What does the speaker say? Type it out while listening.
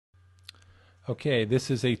Okay, this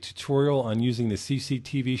is a tutorial on using the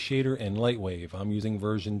CCTV shader in Lightwave. I'm using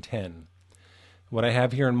version 10. What I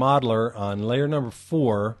have here in Modeler on layer number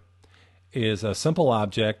 4 is a simple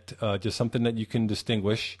object, just something that you can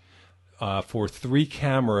distinguish for 3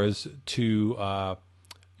 cameras to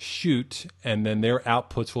shoot, and then their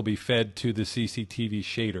outputs will be fed to the CCTV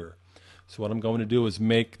shader. So what I'm going to do is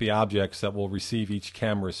make the objects that will receive each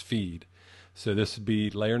camera's feed. So this would be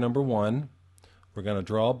layer number 1. We're going to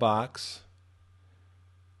draw a box.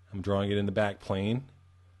 I'm drawing it in the back plane.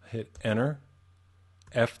 Hit enter,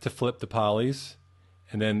 F to flip the polys,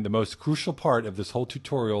 and then the most crucial part of this whole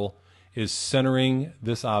tutorial is centering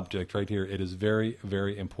this object right here. It is very,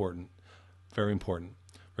 very important. Very important.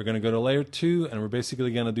 We're going to go to layer 2, and we're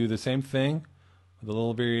basically going to do the same thing with a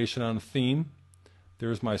little variation on the theme.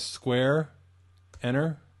 There's my square,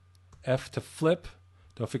 enter, F to flip.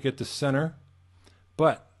 Don't forget to center.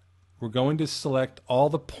 But we're going to select all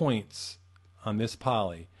the points on this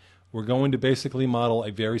poly. We're going to basically model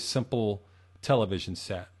a very simple television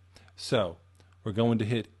set. So we're going to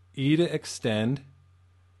hit E to extend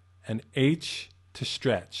and H to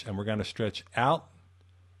stretch, and we're going to stretch out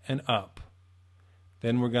and up.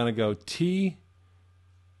 Then we're going to go T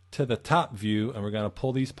to the top view, and we're going to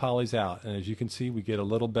pull these polys out, and as you can see, we get a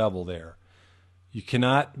little bevel there. You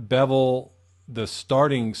cannot bevel the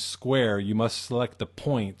starting square. You must select the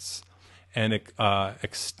points and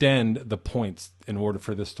extend the points in order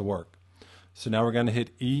for this to work. So now we're going to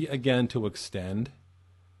hit E again to extend,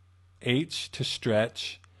 H to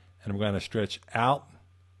stretch, and we're going to stretch out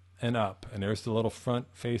and up, and there's the little front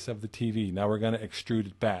face of the TV. Now we're going to extrude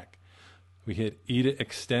it back. We hit E to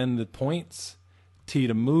extend the points, T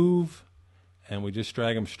to move, and we just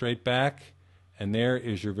drag them straight back, and there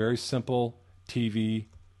is your very simple TV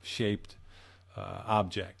shaped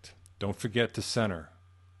object. Don't forget to center.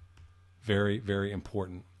 Very, very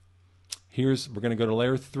important. We're going to go to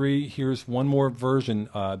layer 3. Here's one more version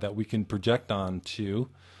that we can project onto,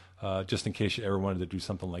 just in case you ever wanted to do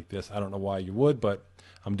something like this. I don't know why you would, but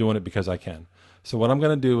I'm doing it because I can. So what I'm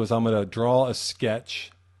going to do is I'm going to draw a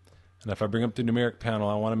sketch, and if I bring up the numeric panel,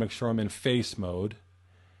 I want to make sure I'm in face mode,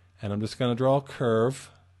 and I'm just going to draw a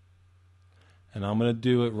curve, and I'm going to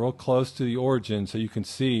do it real close to the origin so you can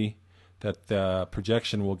see that the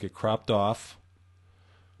projection will get cropped off.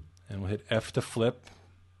 And we'll hit F to flip,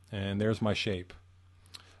 and there's my shape.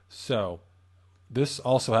 So this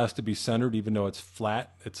also has to be centered, even though it's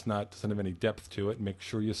flat. It's not, doesn't have any depth to it. Make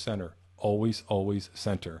sure you center. Always, always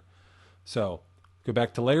center. So go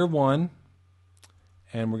back to layer 1,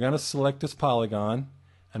 and we're going to select this polygon,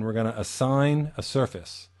 and we're going to assign a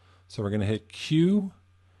surface. So we're going to hit Q,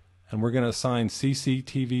 and we're going to assign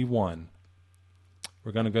CCTV1.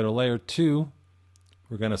 We're going to go to layer 2.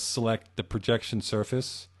 We're going to select the projection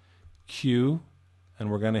surface, Q,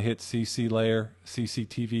 and we're going to hit CC layer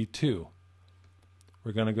CCTV2.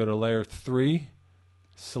 We're going to go to layer 3,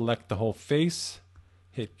 select the whole face,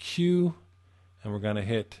 hit Q, and we're going to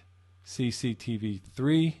hit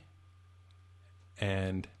CCTV3,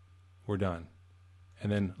 and we're done.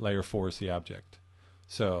 And then layer 4 is the object.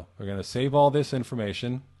 So we're going to save all this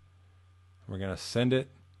information. We're going to send it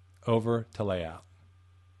over to layout.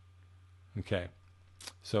 Okay,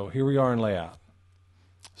 so here we are in layout.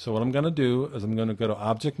 So what I'm going to do is I'm going to go to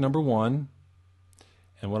object number 1,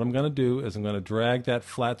 and what I'm going to do is I'm going to drag that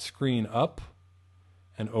flat screen up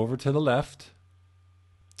and over to the left.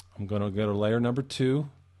 I'm going to go to layer number 2.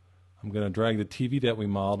 I'm going to drag the TV that we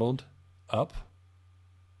modeled up.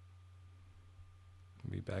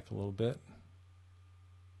 Be back a little bit.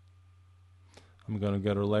 I'm going to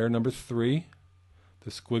go to layer number 3, the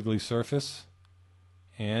squiggly surface,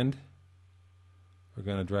 and we're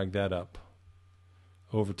going to drag that up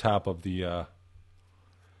over top of the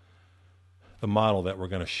model that we're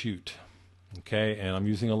going to shoot. Okay, and I'm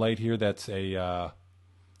using a light here that's a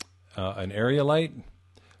an area light.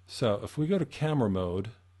 So if we go to camera mode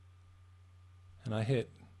and I hit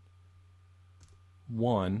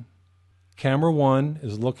 1, camera 1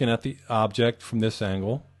 is looking at the object from this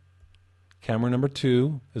angle. Camera number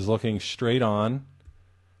 2 is looking straight on,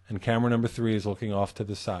 and camera number 3 is looking off to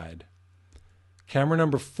the side. Camera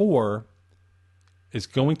number 4 is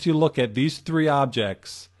going to look at these 3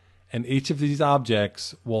 objects, and each of these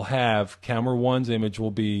objects will have camera 1's image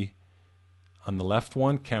will be on the left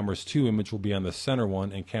one, camera's 2 image will be on the center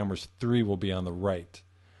one, and camera's 3 will be on the right.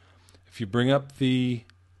 If you bring up the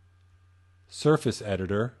surface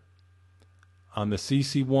editor, on the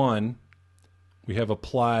CC1 we have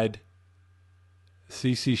applied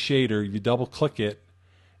CC shader. You double click it,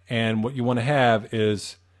 and what you want to have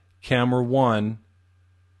is camera 1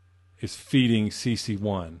 is feeding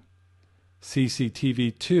CC1.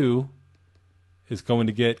 CCTV2 is going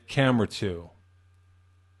to get camera 2.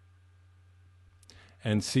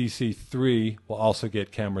 And CC3 will also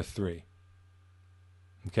get camera 3.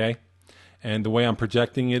 Okay? And the way I'm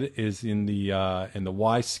projecting it is in the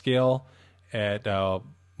Y scale at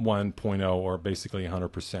 1.0, or basically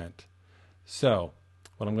 100%. So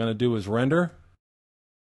what I'm going to do is render.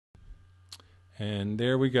 And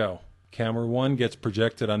there we go. Camera 1 gets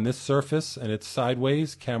projected on this surface and it's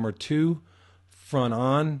sideways. Camera 2 front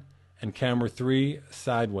on, and camera 3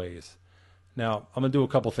 sideways. Now I'm going to do a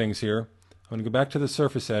couple things here. I'm going to go back to the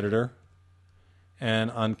surface editor,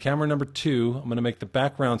 and on camera number 2 I'm going to make the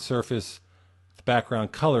background surface the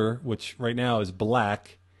background color, which right now is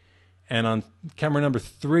black. And on camera number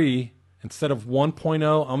 3, instead of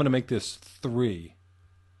 1.0, I'm going to make this 3.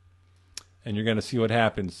 And you're going to see what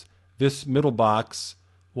happens. This middle box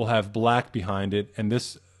will have black behind it, and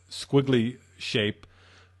this squiggly shape,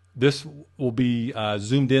 this will be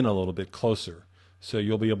zoomed in a little bit closer, so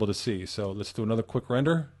you'll be able to see. So let's do another quick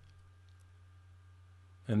render.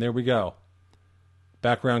 And there we go.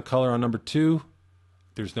 Background color on number 2.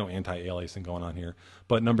 There's no anti-aliasing going on here,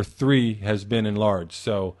 but number 3 has been enlarged.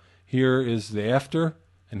 So here is the after,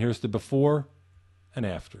 and here's the before and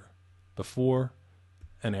after. Before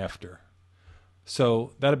and after.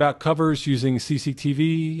 So that about covers using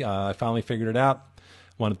CCTV. I finally figured it out.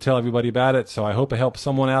 Want to tell everybody about it, so I hope it helps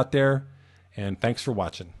someone out there, and thanks for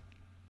watching.